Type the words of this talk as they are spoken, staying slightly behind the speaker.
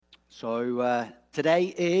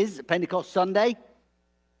Today is Pentecost Sunday,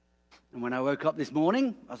 and when I woke up this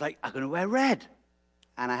morning, I was like, I'm going to wear red.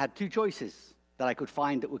 And I had two choices that I could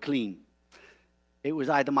find that were clean. It was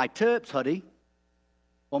either my Terps hoodie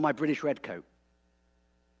or my British red coat.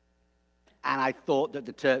 And I thought that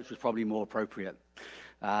the Terps was probably more appropriate.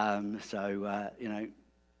 One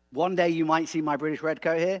day you might see my British red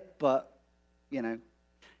coat here, but,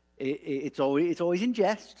 it's always in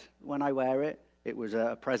jest when I wear it. It was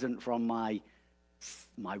a present from my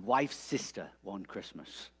wife's sister one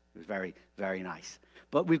Christmas. It was very, very nice.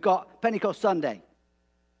 But we've got Pentecost Sunday.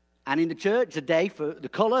 And in the church, the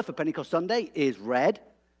color for Pentecost Sunday is red,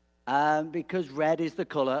 because red is the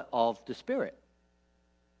color of the Spirit.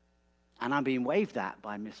 And I'm being waved at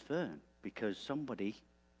by Miss Fern because somebody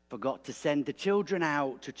forgot to send the children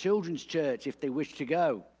out to children's church if they wish to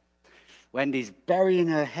go. Wendy's burying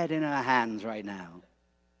her head in her hands right now.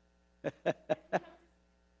 I have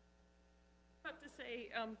to say,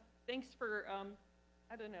 thanks for,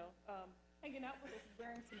 hanging out with us and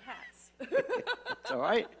wearing some hats. It's all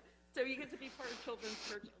right. So you get to be part of children's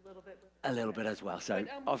church a little bit. A little bit as well. So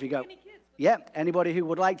off you go. Any kids? Yeah, anybody who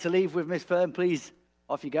would like to leave with Miss Fern, please,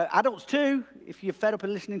 off you go. Adults too, if you're fed up of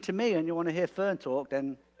listening to me and you want to hear Fern talk,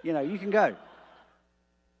 then, you can go.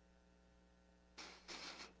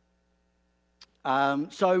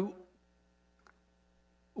 So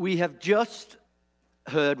we have just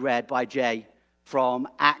heard read by Jay from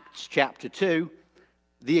Acts chapter 2,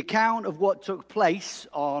 the account of what took place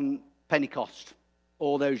on Pentecost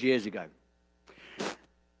all those years ago.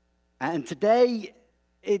 And today,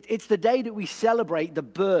 it's the day that we celebrate the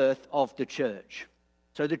birth of the church.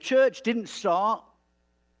 So the church didn't start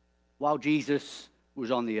while Jesus was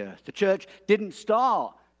on the earth. The church didn't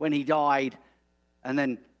start when he died and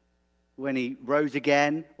then when he rose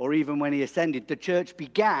again, or even when he ascended. The church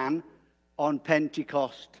began on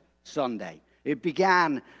Pentecost Sunday. It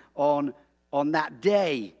began on that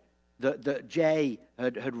day that Jay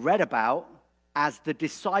had read about, as the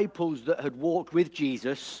disciples that had walked with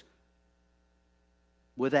Jesus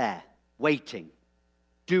were there, waiting,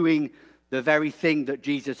 doing the very thing that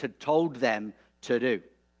Jesus had told them to do.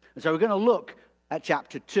 And so we're going to look at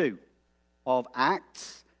chapter 2 of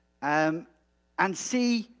Acts and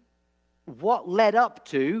see what led up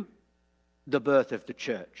to the birth of the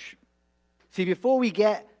church. See, before we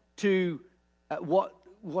get to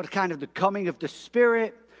what kind of the coming of the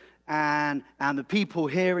Spirit and the people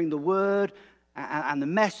hearing the word and the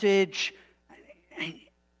message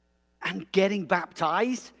and getting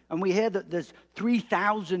baptized, and we hear that there's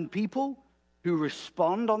 3,000 people who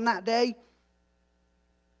respond on that day.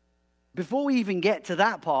 Before we even get to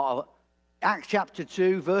that part, Acts chapter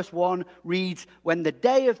 2, verse 1 reads, when the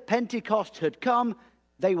day of Pentecost had come,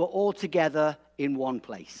 they were all together in one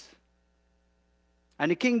place. And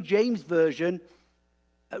the King James Version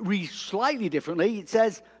reads slightly differently. It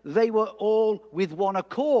says, they were all with one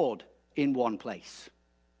accord in one place.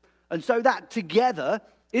 And so that together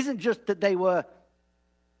isn't just that they were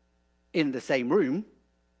in the same room.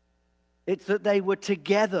 It's that they were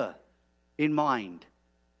together in mind.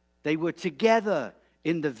 They were together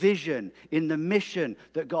in the vision, in the mission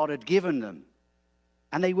that God had given them.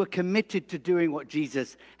 And they were committed to doing what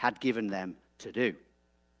Jesus had given them to do.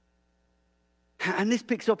 And this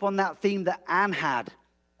picks up on that theme that Anne had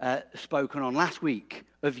spoken on last week,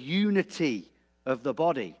 of unity of the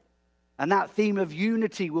body. And that theme of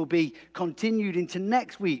unity will be continued into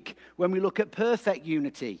next week when we look at perfect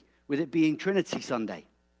unity, with it being Trinity Sunday.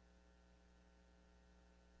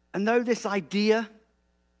 And though this idea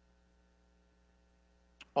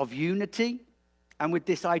of unity, and with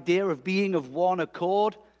this idea of being of one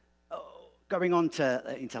accord, going on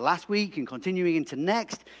into last week and continuing into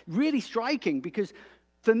next, really striking, because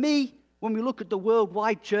for me, when we look at the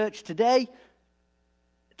worldwide church today,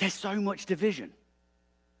 there's so much division.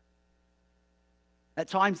 At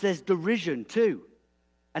times there's derision too.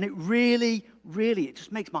 And it really, it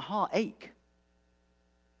just makes my heart ache.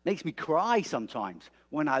 Makes me cry sometimes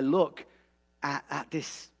when I look at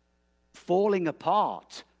this falling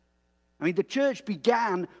apart. I mean, the church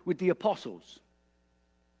began with the apostles.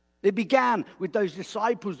 It began with those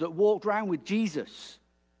disciples that walked around with Jesus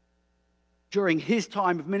during his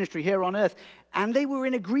time of ministry here on earth. And they were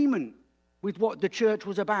in agreement with what the church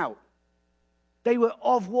was about. They were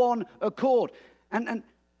of one accord. And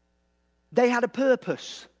they had a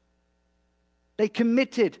purpose. They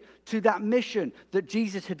committed to that mission that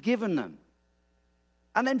Jesus had given them.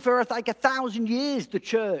 And then for like 1,000 years, the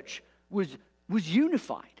church was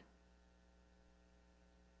unified.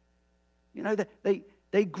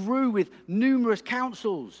 They grew with numerous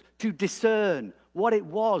councils to discern what it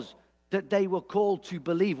was that they were called to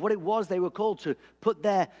believe, what it was they were called to put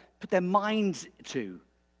their minds to,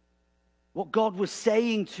 what God was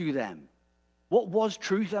saying to them, what was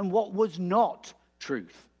truth and what was not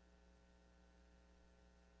truth.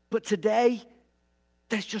 But today,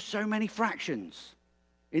 there's just so many fractions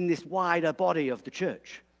in this wider body of the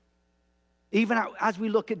church. Even as we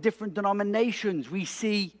look at different denominations, we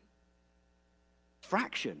see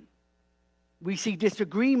fraction. We see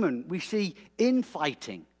disagreement. We see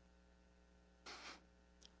infighting.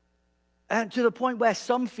 And to the point where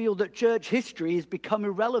some feel that church history has become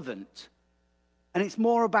irrelevant. And it's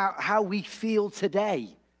more about how we feel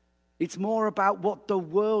today. It's more about what the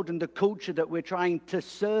world and the culture that we're trying to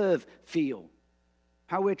serve feel.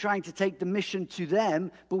 How we're trying to take the mission to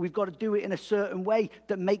them, but we've got to do it in a certain way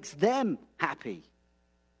that makes them happy.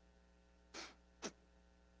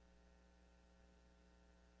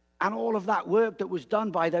 And all of that work that was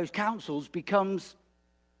done by those councils becomes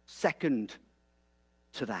second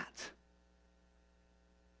to that.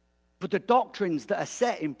 But the doctrines that are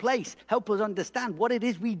set in place help us understand what it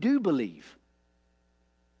is we do believe.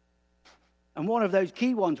 And one of those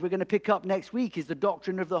key ones we're going to pick up next week is the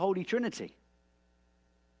doctrine of the Holy Trinity.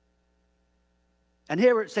 And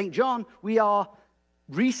here at St. John, we are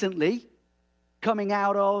recently coming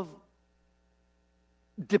out of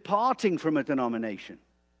departing from a denomination.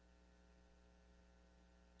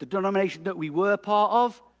 The denomination that we were part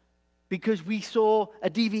of, because we saw a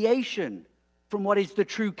deviation from what is the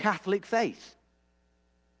true Catholic faith.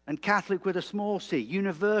 And Catholic with a small c,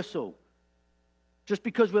 universal. Just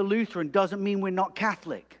because we're Lutheran doesn't mean we're not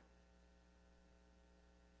Catholic.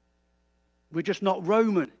 We're just not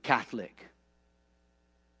Roman Catholic.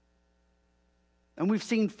 And we've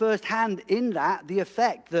seen firsthand in that the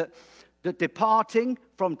effect that departing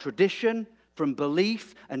from tradition, from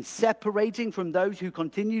belief, and separating from those who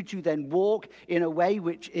continue to then walk in a way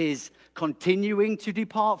which is continuing to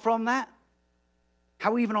depart from that,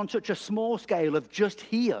 how even on such a small scale of just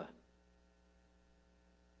here,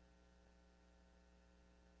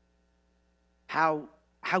 how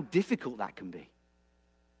difficult that can be,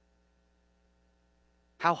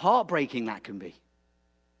 how heartbreaking that can be.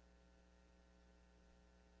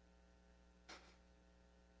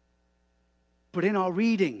 But in our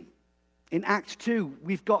reading, in Acts 2,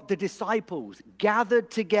 we've got the disciples gathered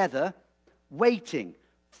together, waiting,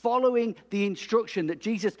 following the instruction that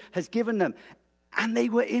Jesus has given them. And they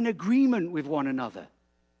were in agreement with one another.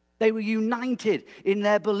 They were united in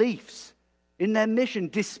their beliefs, in their mission,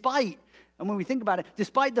 despite, and when we think about it,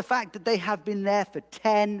 despite the fact that they have been there for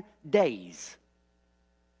 10 days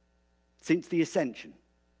since the ascension.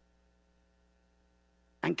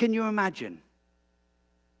 And can you imagine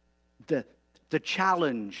the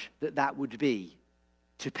challenge that would be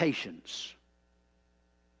to patience,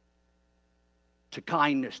 to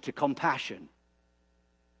kindness, to compassion?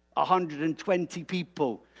 120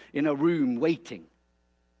 people in a room waiting.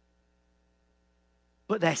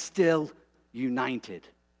 But they're still united.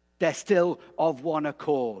 They're still of one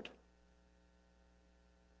accord.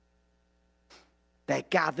 They're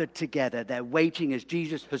gathered together. They're waiting as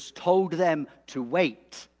Jesus has told them to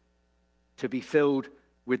wait to be filled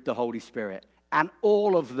with the Holy Spirit. And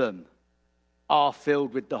all of them are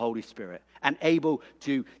filled with the Holy Spirit and able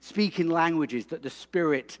to speak in languages that the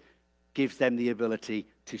Spirit gives them the ability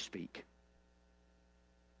to speak.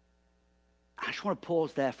 I just want to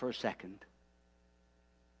pause there for a second.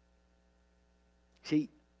 See,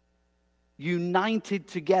 united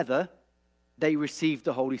together, they received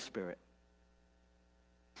the Holy Spirit.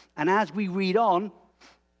 And as we read on,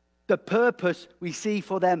 the purpose we see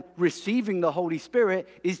for them receiving the Holy Spirit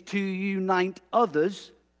is to unite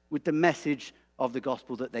others with the message of the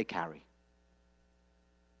gospel that they carry.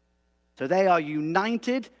 So they are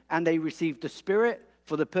united and they receive the Spirit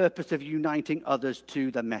for the purpose of uniting others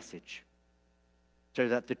to the message, so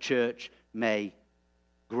that the church may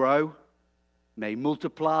grow, may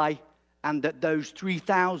multiply, and that those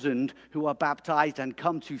 3,000 who are baptized and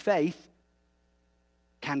come to faith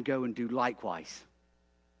can go and do likewise.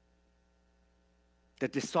 The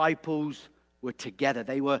disciples were together.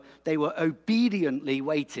 They were obediently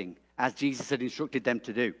waiting as Jesus had instructed them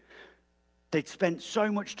to do. They'd spent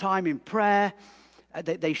so much time in prayer.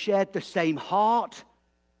 They shared the same heart.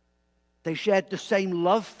 They shared the same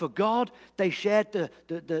love for God. They shared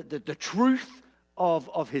the truth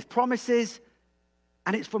of his promises.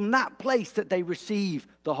 And it's from that place that they receive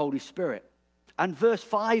the Holy Spirit. And verse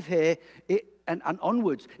 5 here, and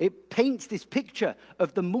onwards, it paints this picture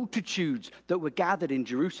of the multitudes that were gathered in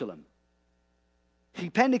Jerusalem. See,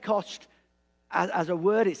 Pentecost, as a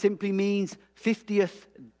word, it simply means 50th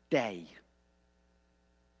day.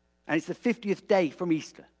 And it's the 50th day from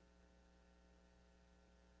Easter.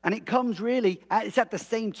 And it comes it's at the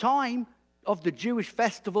same time of the Jewish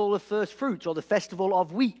festival of first fruits, or the festival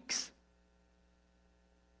of weeks,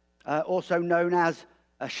 also known as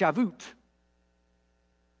Shavuot.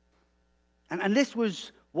 And this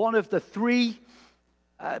was one of the three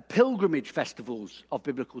pilgrimage festivals of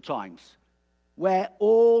biblical times, where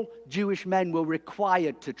all Jewish men were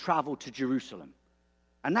required to travel to Jerusalem.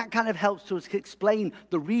 And that kind of helps to explain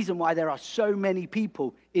the reason why there are so many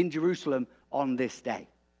people in Jerusalem on this day.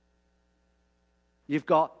 You've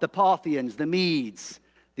got the Parthians, the Medes,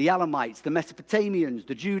 the Elamites, the Mesopotamians,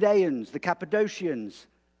 the Judeans, the Cappadocians,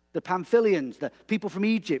 the Pamphylians, the people from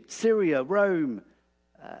Egypt, Syria, Rome,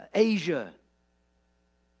 Asia.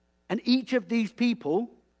 And each of these people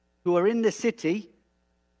who are in the city,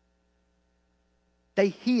 they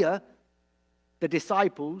hear the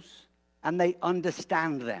disciples and they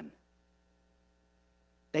understand them.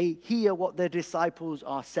 They hear what their disciples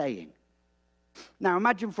are saying. Now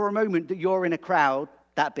imagine for a moment that you're in a crowd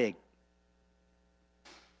that big.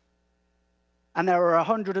 And there are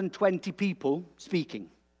 120 people speaking.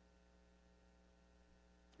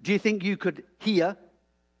 Do you think you could hear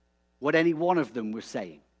what any one of them was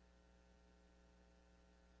saying?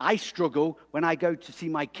 I struggle when I go to see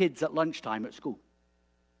my kids at lunchtime at school.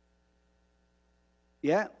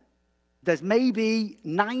 Yeah? There's maybe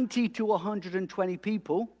 90 to 120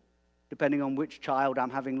 people, depending on which child I'm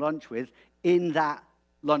having lunch with, in that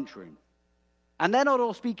lunchroom. And they're not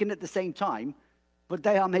all speaking at the same time, but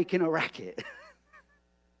they are making a racket.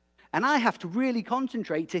 And I have to really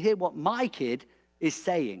concentrate to hear what my kid is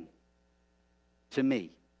saying to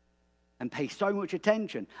me and pay so much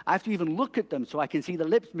attention. I have to even look at them so I can see the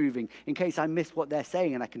lips moving in case I miss what they're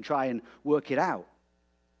saying and I can try and work it out.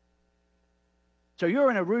 So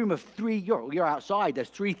you're in a room of you're outside, there's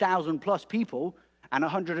 3,000 plus people and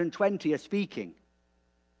 120 are speaking.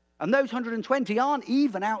 And those 120 aren't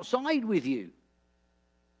even outside with you.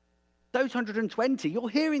 Those 120, you're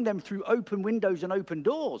hearing them through open windows and open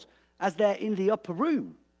doors as they're in the upper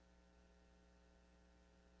room.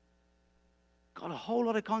 Got a whole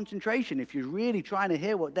lot of concentration if you're really trying to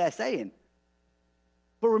hear what they're saying.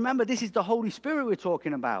 But remember, this is the Holy Spirit we're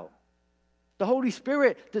talking about. The Holy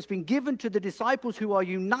Spirit that's been given to the disciples who are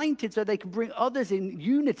united so they can bring others in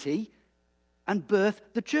unity and birth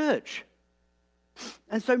the church.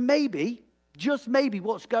 And so maybe, just maybe,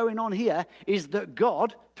 what's going on here is that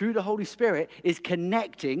God, through the Holy Spirit, is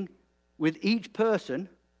connecting with each person,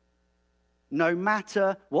 no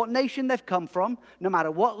matter what nation they've come from, no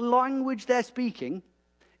matter what language they're speaking,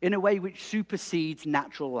 in a way which supersedes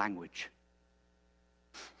natural language.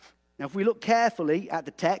 Now, if we look carefully at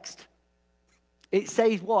the text, it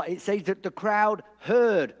says what? It says that the crowd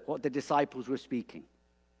heard what the disciples were speaking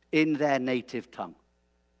in their native tongue.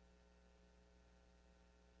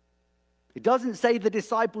 It doesn't say the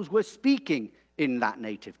disciples were speaking in that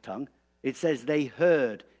native tongue. It says they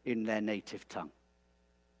heard in their native tongue.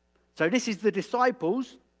 So this is the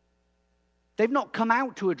disciples. They've not come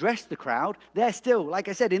out to address the crowd. They're still, like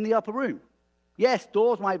I said, in the upper room. Yes,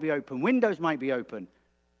 doors might be open, windows might be open.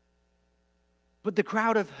 But the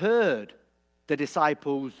crowd have heard the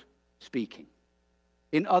disciples speaking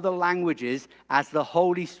in other languages as the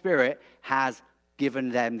Holy Spirit has given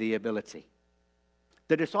them the ability.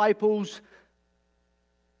 The disciples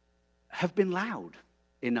have been loud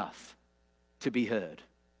enough to be heard.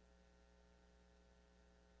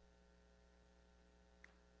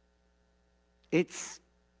 It's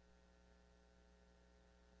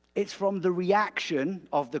from the reaction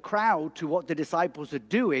of the crowd to what the disciples are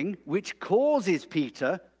doing, which causes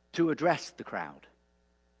Peter to address the crowd.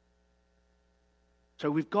 So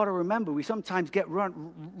we've got to remember, we sometimes get run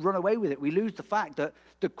away with it. We lose the fact that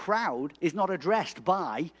the crowd is not addressed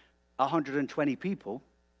by 120 people.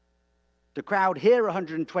 The crowd hear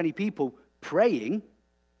 120 people praying,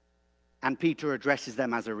 and Peter addresses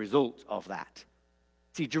them as a result of that.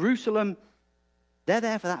 See, Jerusalem, they're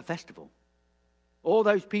there for that festival. All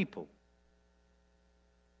those people.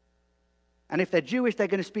 And if they're Jewish, they're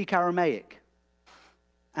going to speak Aramaic.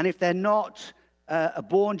 And if they're not a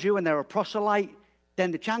born Jew and they're a proselyte,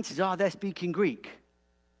 then the chances are they're speaking Greek.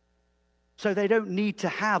 So they don't need to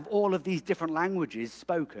have all of these different languages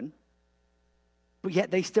spoken, but yet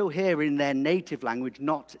they still hear in their native language,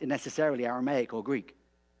 not necessarily Aramaic or Greek.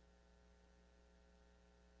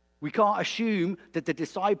 We can't assume that the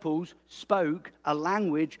disciples spoke a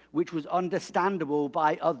language which was understandable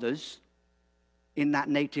by others in that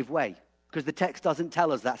native way, because the text doesn't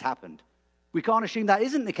tell us that's happened. We can't assume that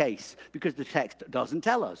isn't the case, because the text doesn't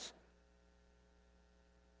tell us.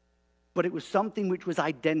 But it was something which was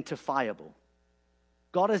identifiable.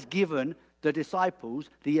 God has given the disciples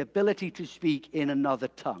the ability to speak in another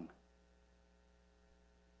tongue.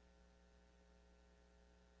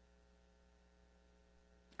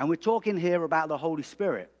 And we're talking here about the Holy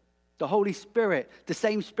Spirit. The Holy Spirit, the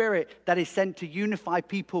same Spirit that is sent to unify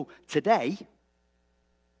people today.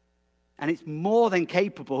 And it's more than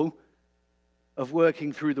capable of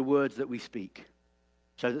working through the words that we speak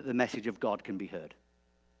so that the message of God can be heard.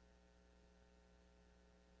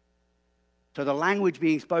 So the language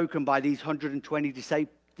being spoken by these 120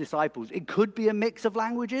 disciples, it could be a mix of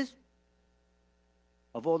languages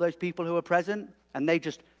of all those people who are present, and they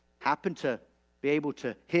just happen to be able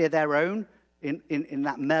to hear their own in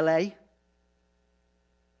that melee.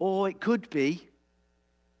 Or it could be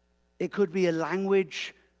a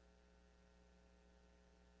language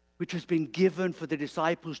which has been given for the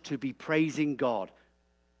disciples to be praising God.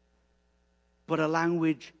 But a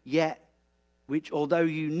language yet which, although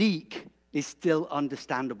unique, is still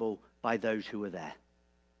understandable by those who are there.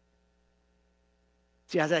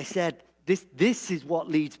 See, as I said, this is what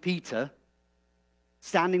leads Peter,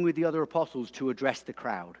 standing with the other apostles, to address the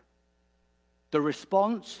crowd. The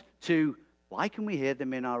response to, why can we hear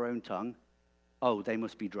them in our own tongue? Oh, they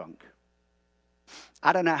must be drunk.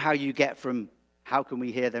 I don't know how you get from, how can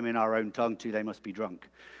we hear them in our own tongue, to they must be drunk.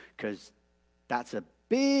 Because that's a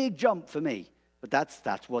big jump for me. But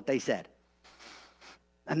that's what they said.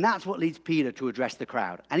 And that's what leads Peter to address the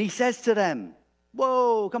crowd. And he says to them,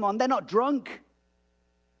 whoa, come on, they're not drunk.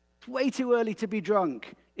 It's way too early to be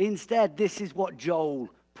drunk. Instead, this is what Joel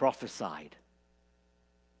prophesied.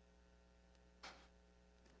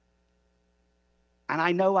 And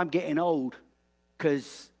I know I'm getting old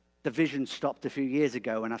because the vision stopped a few years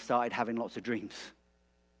ago and I started having lots of dreams.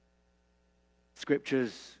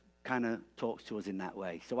 Scriptures kind of talks to us in that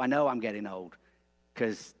way. So I know I'm getting old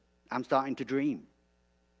because I'm starting to dream.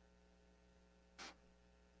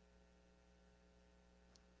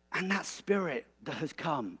 And that Spirit that has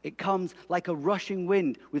come, it comes like a rushing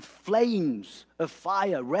wind with flames of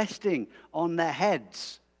fire resting on their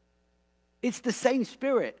heads. It's the same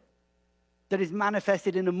Spirit that is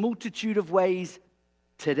manifested in a multitude of ways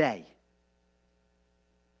today.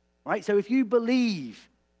 Right? So if you believe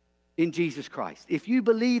in Jesus Christ, if you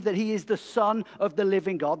believe that he is the Son of the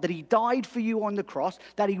living God, that he died for you on the cross,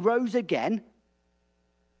 that he rose again,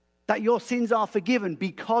 that your sins are forgiven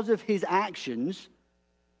because of his actions,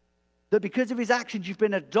 that because of his actions you've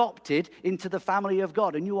been adopted into the family of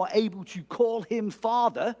God and you are able to call him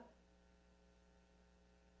Father,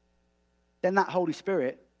 then that Holy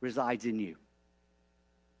Spirit resides in you.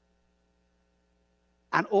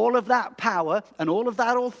 And all of that power and all of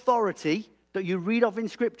that authority that you read of in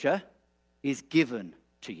Scripture is given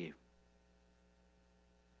to you.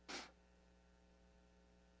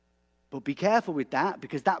 But be careful with that,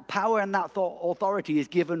 because that power and that authority is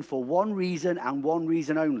given for one reason and one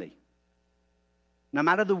reason only. No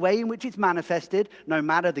matter the way in which it's manifested, no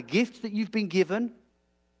matter the gifts that you've been given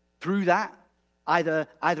through that, either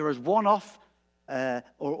as one-off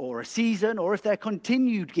or a season, or if they're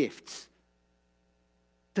continued gifts,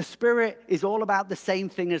 the Spirit is all about the same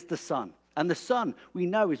thing as the Son. And the Son, we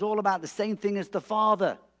know, is all about the same thing as the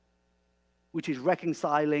Father, which is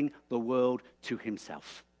reconciling the world to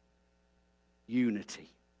himself. Unity.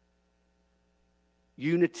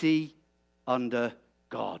 Unity under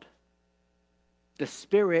God. The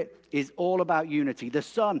Spirit is all about unity. The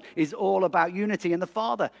Son is all about unity. And the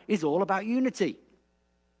Father is all about unity.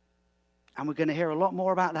 And we're going to hear a lot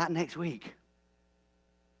more about that next week.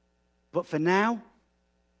 But for now,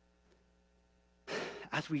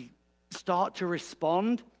 as we start to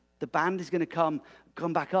respond, the band is going to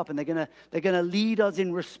come back up, and they're going to lead us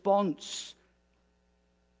in response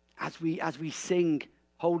as we sing,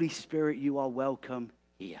 Holy Spirit, you are welcome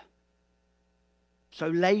here. So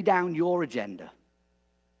lay down your agenda.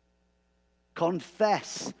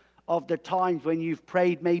 Confess of the times when you've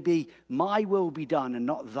prayed, maybe my will be done and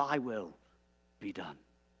not thy will be done.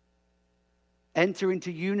 Enter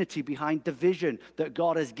into unity behind the vision that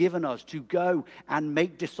God has given us to go and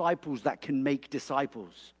make disciples that can make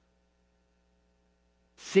disciples.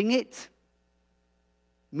 Sing it.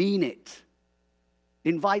 Mean it.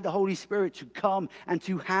 Invite the Holy Spirit to come and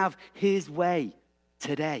to have his way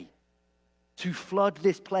today. To flood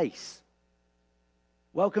this place.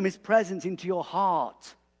 Welcome his presence into your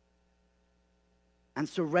heart. And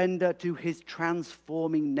surrender to his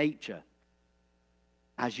transforming nature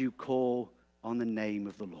as you call on the name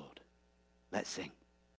of the Lord. Let's sing.